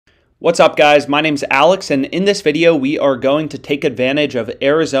What's up, guys? My name's Alex, and in this video, we are going to take advantage of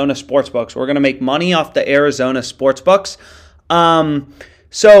Arizona Sportsbooks. We're going to make money off the Arizona Sportsbooks.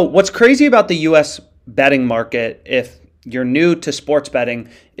 So what's crazy about the U.S. betting market, if you're new to sports betting,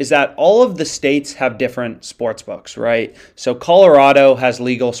 is that all of the states have different sportsbooks, right? So Colorado has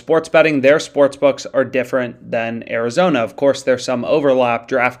legal sports betting. Their sportsbooks are different than Arizona. Of course, there's some overlap,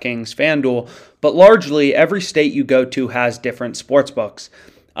 DraftKings, FanDuel, but largely every state you go to has different sportsbooks.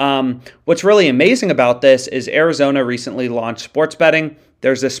 What's really amazing about this is Arizona recently launched sports betting.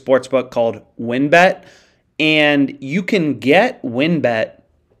 There's this sportsbook called WynnBet, and you can get WynnBet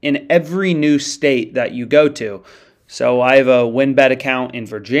in every new state that you go to. So I have a WynnBet account in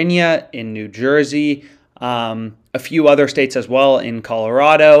Virginia, in New Jersey, a few other states as well, in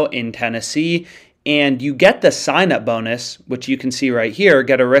Colorado, in Tennessee, and you get the sign-up bonus, which you can see right here,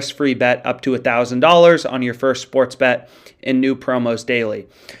 get a risk-free bet up to $1,000 on your first sports bet and new promos daily.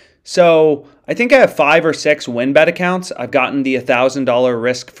 So I think I have 5 or 6 WynnBet accounts. I've gotten the $1,000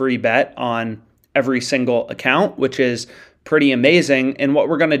 risk-free bet on every single account, which is pretty amazing. And what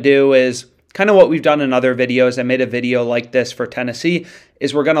we're going to do is kind of what we've done in other videos. I made a video like this for Tennessee,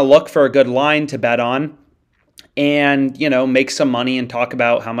 is we're going to look for a good line to bet on and, make some money and talk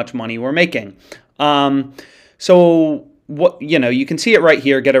about how much money we're making. So what, you can see it right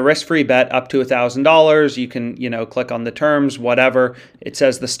here, get a risk-free bet up to $1,000. You can, click on the terms, whatever. It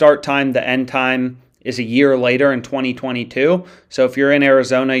says the start time, the end time is a year later in 2022. So if you're in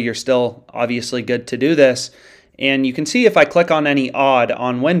Arizona, you're still obviously good to do this. And you can see if I click on any odd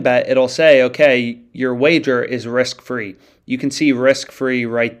on WynnBet, it'll say, okay, your wager is risk-free. You can see risk-free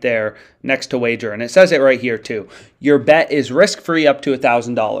right there next to wager. And it says it right here too. Your bet is risk-free up to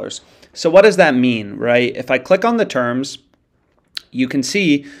 $1,000. So what does that mean, right? If I click on the terms, you can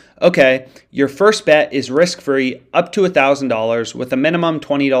see, okay, your first bet is risk-free up to $1,000 with a minimum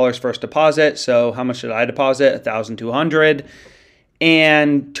 $20 first deposit. So how much should I deposit? $1,200.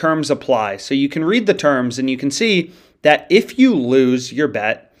 And terms apply. So you can read the terms and you can see that if you lose your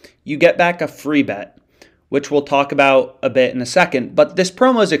bet, you get back a free bet, which we'll talk about a bit in a second. But this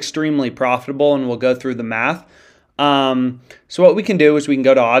promo is extremely profitable and we'll go through the math. So what we can do is we can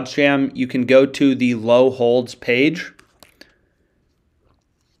go to OddsJam. You can go to the low holds page.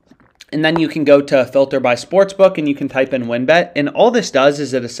 And then you can go to filter by sportsbook and you can type in WynnBet. And all this does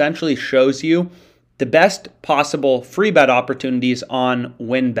is it essentially shows you the best possible free bet opportunities on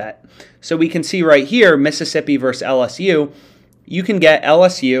WynnBet. So we can see right here, Mississippi versus LSU. You can get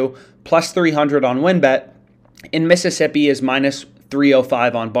LSU plus 300 on WynnBet, and Mississippi is minus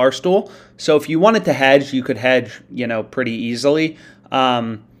 305 on Barstool. So if you wanted to hedge, you could hedge, pretty easily.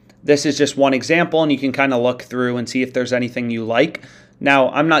 This is just one example, and you can kind of look through and see if there's anything you like. Now,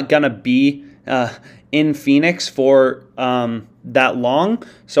 I'm not going to be in Phoenix for that long,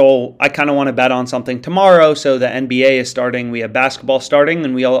 so I kind of want to bet on something tomorrow. So the NBA is starting, we have basketball starting,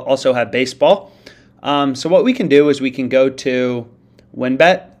 and we also have baseball. So what we can do is we can go to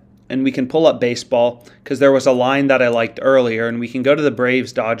WynnBet, and we can pull up baseball, because there was a line that I liked earlier, and we can go to the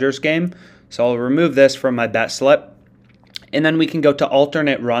Braves-Dodgers game. So I'll remove this from my bet slip, and then we can go to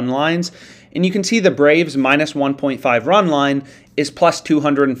alternate run lines, and you can see the Braves minus 1.5 run line is plus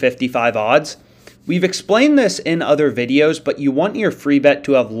 255 odds. We've explained this in other videos, but you want your free bet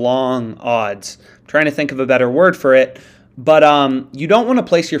to have long odds. I'm trying to think of a better word for it, but you don't want to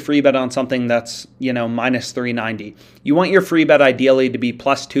place your free bet on something that's, minus 390. You want your free bet ideally to be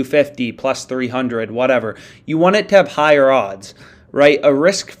plus 250, plus 300, whatever. You want it to have higher odds, right? A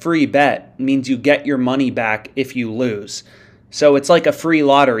risk-free bet means you get your money back if you lose. So it's like a free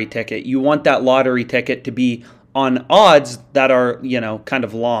lottery ticket. You want that lottery ticket to be on odds that are, kind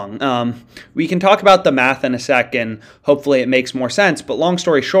of long. We can talk about the math in a second. Hopefully it makes more sense. But long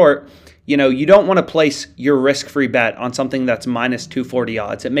story short, you don't want to place your risk-free bet on something that's minus 240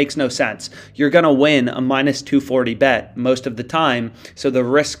 odds. It makes no sense. You're going to win a minus 240 bet most of the time. So the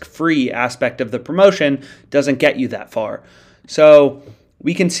risk-free aspect of the promotion doesn't get you that far. So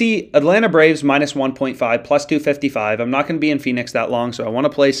we can see Atlanta Braves minus 1.5 plus 255. I'm not going to be in Phoenix that long, so I want to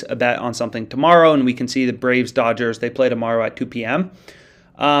place a bet on something tomorrow, and we can see the Braves-Dodgers. They play tomorrow at 2 p.m.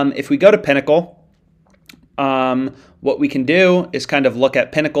 If we go to Pinnacle, what we can do is kind of look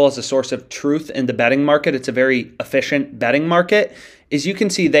at Pinnacle as a source of truth in the betting market. It's a very efficient betting market. As you can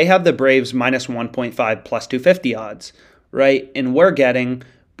see, they have the Braves minus 1.5 plus 250 odds, right? And we're getting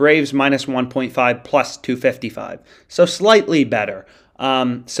Braves minus 1.5 plus 255. So slightly better.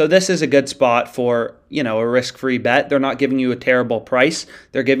 So this is a good spot for, a risk-free bet. They're not giving you a terrible price.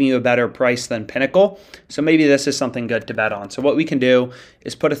 They're giving you a better price than Pinnacle. So maybe this is something good to bet on. So what we can do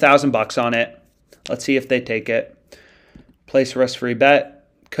is put $1,000 on it. Let's see if they take it. Place risk-free bet.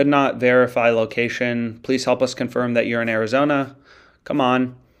 Could not verify location. Please help us confirm that you're in Arizona. Come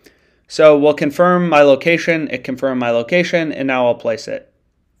on. So we'll confirm my location. It confirmed my location, and now I'll place it.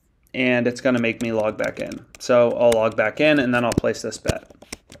 And it's going to make me log back in. So I'll log back in, and then I'll place this bet.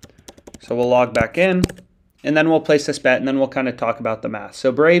 So we'll log back in, and then we'll place this bet, and then we'll kind of talk about the math.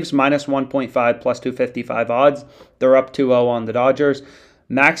 So Braves minus 1.5 plus 255 odds. They're up 2-0 on the Dodgers.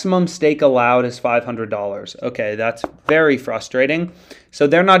 Maximum stake allowed is $500. Okay, that's very frustrating. So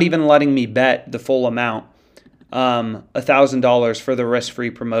they're not even letting me bet the full amount, $1,000 for the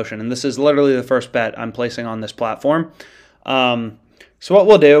risk-free promotion. And this is literally the first bet I'm placing on this platform. So what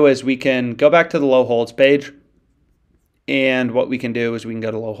we'll do is we can go back to the low holds page. And what we can do is we can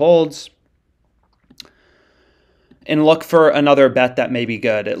go to low holds and look for another bet that may be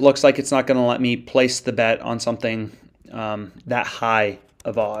good. It looks like it's not going to let me place the bet on something that high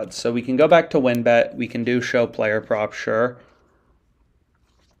of odds. So we can go back to WynnBet. We can do show player prop, sure.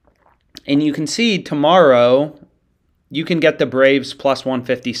 And you can see tomorrow you can get the Braves plus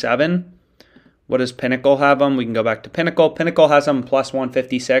 157. What does Pinnacle have them? We can go back to Pinnacle. Pinnacle has them plus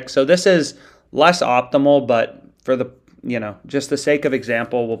 156. So this is less optimal, but for the, just the sake of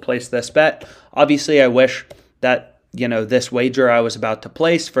example, we'll place this bet. Obviously, I wish that, this wager I was about to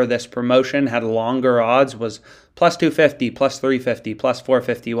place for this promotion had longer odds, was plus 250, plus 350, plus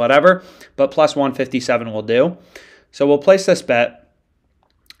 450, whatever, but plus 157 will do. So we'll place this bet,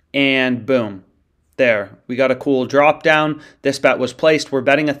 and boom, there. We got a cool drop down. This bet was placed. We're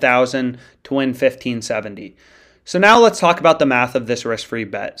betting 1,000 to win 1,570. So now let's talk about the math of this risk-free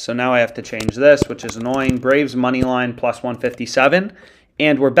bet. So now I have to change this, which is annoying. Braves money line plus 157.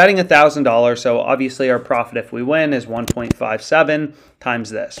 And we're betting $1,000, so obviously our profit if we win is 1.57 times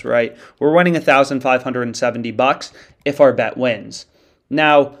this, right? We're winning $1,570 if our bet wins.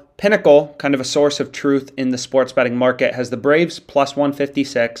 Now, Pinnacle, kind of a source of truth in the sports betting market, has the Braves plus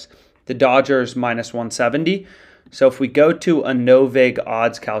 156, the Dodgers minus 170. So if we go to a no-vig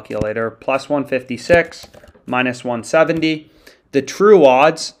odds calculator, plus 156 minus 170, the true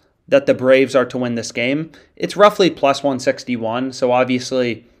odds that the Braves are to win this game, it's roughly plus 161. So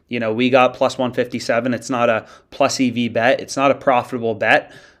obviously, we got plus 157. It's not a plus EV bet. It's not a profitable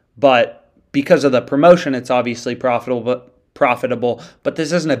bet. But because of the promotion, it's obviously profitable. But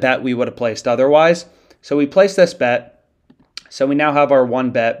this isn't a bet we would have placed otherwise. So we placed this bet. So we now have our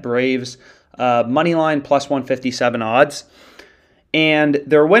one bet, Braves money line plus 157 odds. And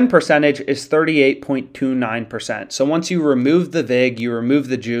their win percentage is 38.29%. So once you remove the VIG, you remove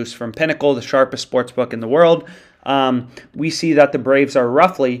the juice from Pinnacle, the sharpest sportsbook in the world, we see that the Braves are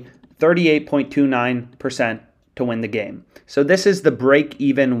roughly 38.29% to win the game. So this is the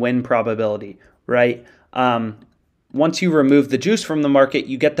break-even win probability, right? Once you remove the juice from the market,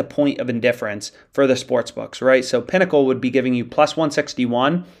 you get the point of indifference for the sportsbooks, right? So Pinnacle would be giving you plus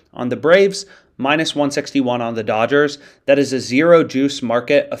 161 on the Braves, minus 161 on the Dodgers. That is a zero juice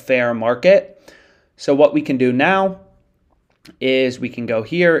market, a fair market. So what we can do now is we can go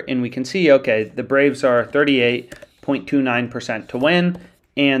here and we can see, okay, the Braves are 38.29% to win,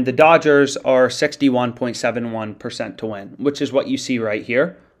 and the Dodgers are 61.71% to win, which is what you see right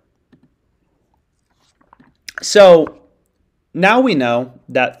here. So now we know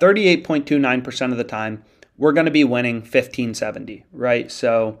that 38.29% of the time, we're going to be winning 1570, right?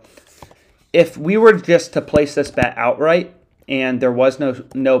 So if we were just to place this bet outright and there was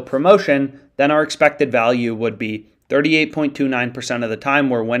no promotion, then our expected value would be 38.29% of the time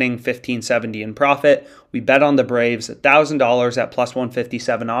we're winning 1570 in profit. We bet on the Braves $1,000 at plus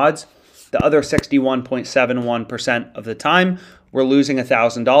 157 odds. The other 61.71% of the time we're losing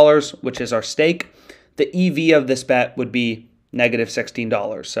 $1,000, which is our stake. The EV of this bet would be negative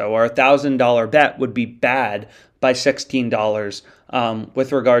 $16. So our $1,000 bet would be bad by $16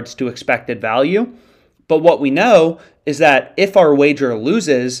 with regards to expected value. But what we know is that if our wager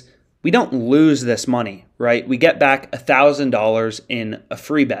loses, we don't lose this money, right? We get back $1,000 in a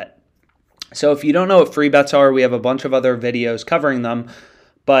free bet. So if you don't know what free bets are, we have a bunch of other videos covering them.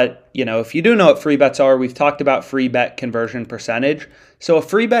 But, if you do know what free bets are, we've talked about free bet conversion percentage. So a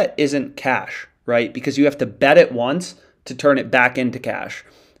free bet isn't cash, right? Because you have to bet it once to turn it back into cash.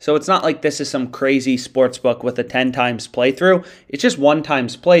 So it's not like this is some crazy sports book with a 10 times playthrough. It's just one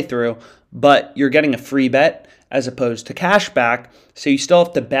times playthrough, but you're getting a free bet as opposed to cash back. So you still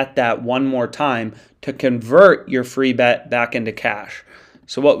have to bet that one more time to convert your free bet back into cash.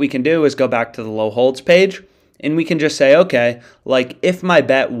 So what we can do is go back to the low holds page and we can just say, okay, like if my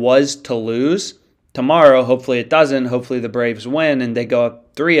bet was to lose tomorrow, hopefully it doesn't. Hopefully the Braves win and they go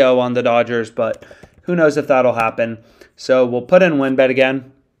up 3-0 on the Dodgers, but who knows if that'll happen. So we'll put in WynnBet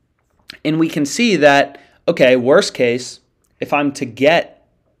again. And we can see that, okay, worst case, if I'm to get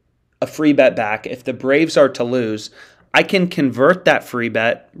a free bet back. If the Braves are to lose, I can convert that free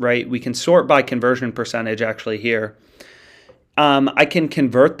bet, right? We can sort by conversion percentage actually here. I can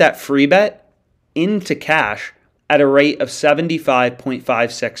convert that free bet into cash at a rate of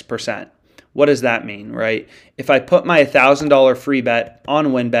 75.56%. What does that mean, right? If I put my $1,000 free bet on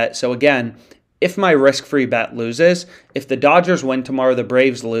WynnBet, so again, if my risk-free bet loses, if the Dodgers win tomorrow, the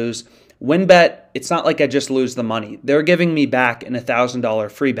Braves lose, WynnBet, it's not like I just lose the money. They're giving me back an $1,000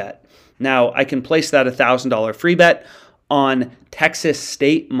 free bet. Now, I can place that $1,000 free bet on Texas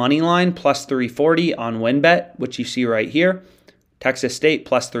State money line plus 340 on WynnBet, which you see right here. Texas State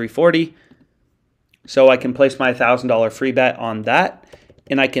plus 340. So I can place my $1,000 free bet on that.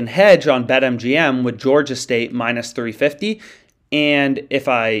 And I can hedge on BetMGM with Georgia State minus 350. And if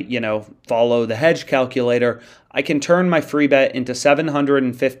I, follow the hedge calculator, I can turn my free bet into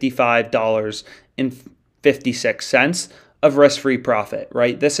 $755.56 of risk-free profit,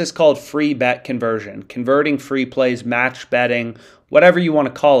 right? This is called free bet conversion, converting free plays, match betting, whatever you want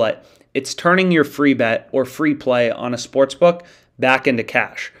to call it. It's turning your free bet or free play on a sportsbook back into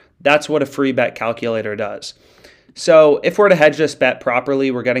cash. That's what a free bet calculator does. So if we're to hedge this bet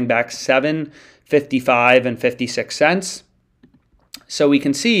properly, we're getting back $7.55.56. So we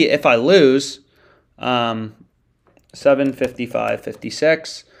can see if I lose,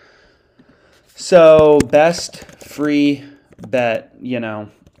 7.55.56. So best free bet,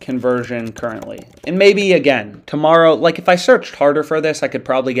 conversion currently. And maybe again, tomorrow, like if I searched harder for this, I could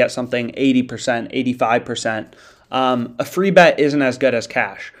probably get something 80%, 85%. A free bet isn't as good as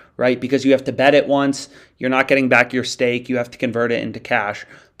cash, right? Because you have to bet it once. You're not getting back your stake. You have to convert it into cash.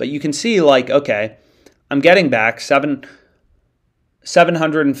 But you can see okay, I'm getting back 700.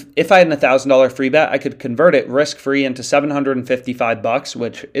 If I had a $1,000 free bet, I could convert it risk-free into $755,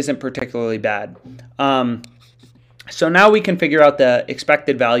 which isn't particularly bad. So now we can figure out the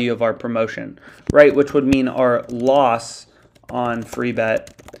expected value of our promotion, right? Which would mean our loss on free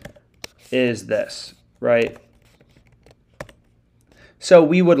bet is this, right? So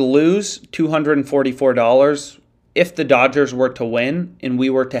we would lose $244 if the Dodgers were to win and we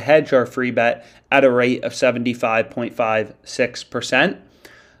were to hedge our free bet at a rate of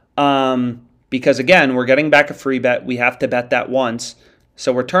 75.56%. Because again, we're getting back a free bet. We have to bet that once.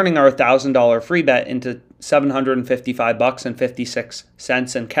 So we're turning our $1,000 free bet into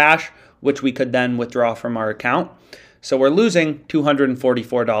 $755.56 in cash, which we could then withdraw from our account. So we're losing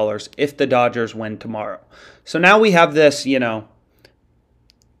 $244 if the Dodgers win tomorrow. So now we have this,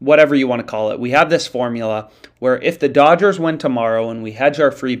 whatever you want to call it. We have this formula where if the Dodgers win tomorrow and we hedge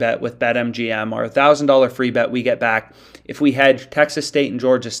our free bet with BetMGM, our $1,000 free bet we get back, if we hedge Texas State and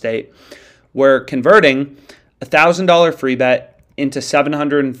Georgia State, we're converting a $1,000 free bet into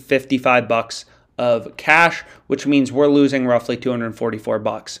 $755 of cash, which means we're losing roughly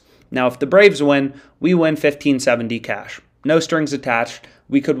 $244. Now, if the Braves win, we win $1,570 cash. No strings attached.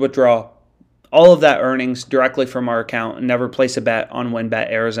 We could withdraw all of that earnings directly from our account and never place a bet on WynnBet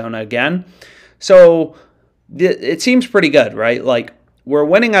Arizona again. So it seems pretty good, right? Like we're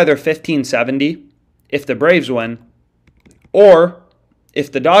winning either $1,570 if the Braves win, or if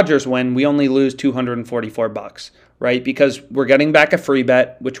the Dodgers win, we only lose $244, right? Because we're getting back a free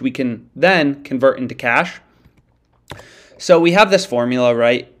bet, which we can then convert into cash. So we have this formula,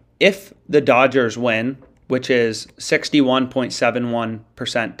 right? If the Dodgers win, which is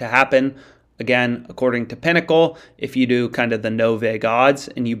 61.71% to happen, again, according to Pinnacle, if you do kind of the no vig odds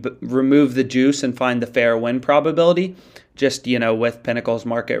and you remove the juice and find the fair win probability, just, with Pinnacle's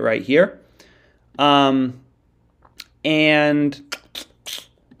market right here. And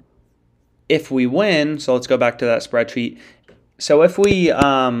if we win, so let's go back to that spreadsheet. So if we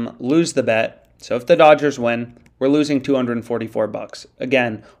lose the bet, so if the Dodgers win, we're losing $244.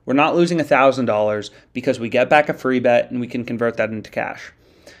 Again, we're not losing $1,000 because we get back a free bet and we can convert that into cash.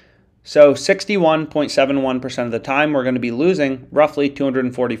 So 61.71% of the time, we're going to be losing roughly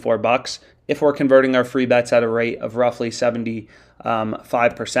 $244 if we're converting our free bets at a rate of roughly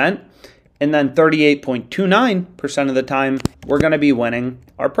 75%. And then 38.29% of the time, we're going to be winning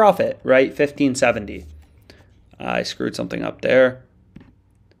our profit, right? 1570. I screwed something up there.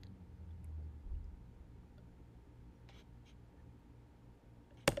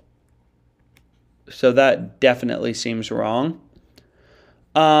 So that definitely seems wrong.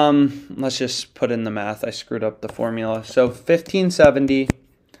 Let's just put in the math. I screwed up the formula. So 1570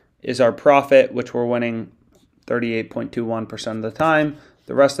 is our profit, which we're winning 38.21% of the time.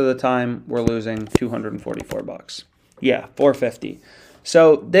 The rest of the time, we're losing $244. Yeah, 450.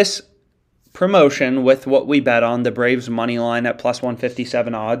 So this promotion with what we bet on, the Braves money line at plus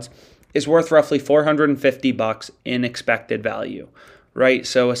 157 odds, is worth roughly $450 in expected value, right?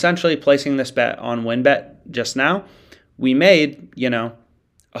 So essentially placing this bet on WynnBet just now, we made, you know,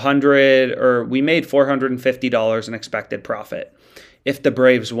 we made $450 in expected profit. If the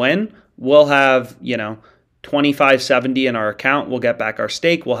Braves win, we'll have, you know, $25.70 in our account. We'll get back our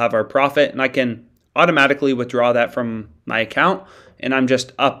stake. We'll have our profit, and I can automatically withdraw that from my account, and I'm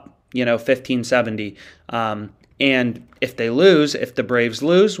just up, you know, $15.70. And if they lose, if the Braves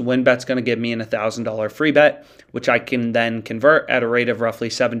lose, WynnBet's going to give me an $1,000 free bet, which I can then convert at a rate of roughly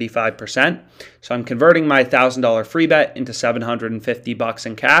 75%. So I'm converting my $1,000 free bet into $750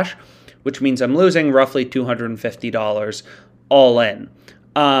 in cash, which means I'm losing roughly $250 all in.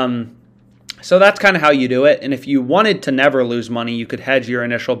 So that's kind of how you do it. And if you wanted to never lose money, you could hedge your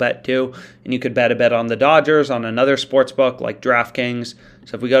initial bet too. And you could bet a bet on the Dodgers on another sports book like DraftKings.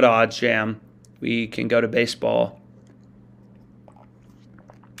 So if we go to OddsJam, we can go to baseball.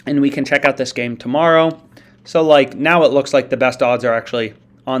 And we can check out this game tomorrow. So like now it looks like the best odds are actually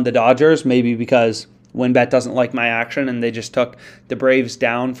on the Dodgers, maybe because WynnBet doesn't like my action and they just took the Braves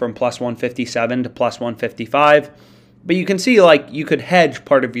down from plus 157 to plus 155. But you can see like you could hedge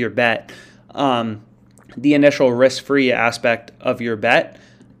part of your bet, the initial risk-free aspect of your bet,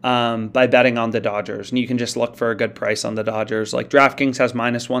 by betting on the Dodgers. And you can just look for a good price on the Dodgers. Like DraftKings has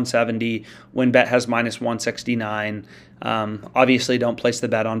minus 170, WynnBet has minus 169. Obviously don't place the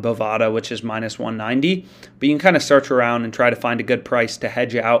bet on Bovada, which is minus 190, but you can kind of search around and try to find a good price to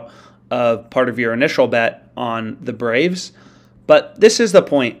hedge out of part of your initial bet on the Braves. But this is the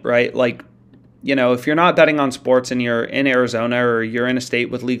point, right? Like, you know, if you're not betting on sports and you're in Arizona or you're in a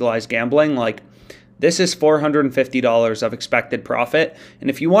state with legalized gambling, like this is $450 of expected profit. And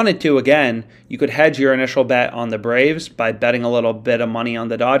if you wanted to, again, you could hedge your initial bet on the Braves by betting a little bit of money on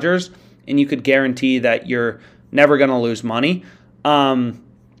the Dodgers, and you could guarantee that you're never going to lose money.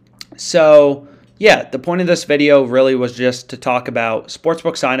 So yeah, the point of this video really was just to talk about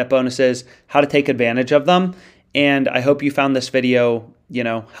sportsbook sign-up bonuses, how to take advantage of them. And I hope you found this video, you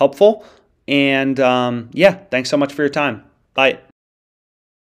know, helpful. And yeah, thanks so much for your time. Bye.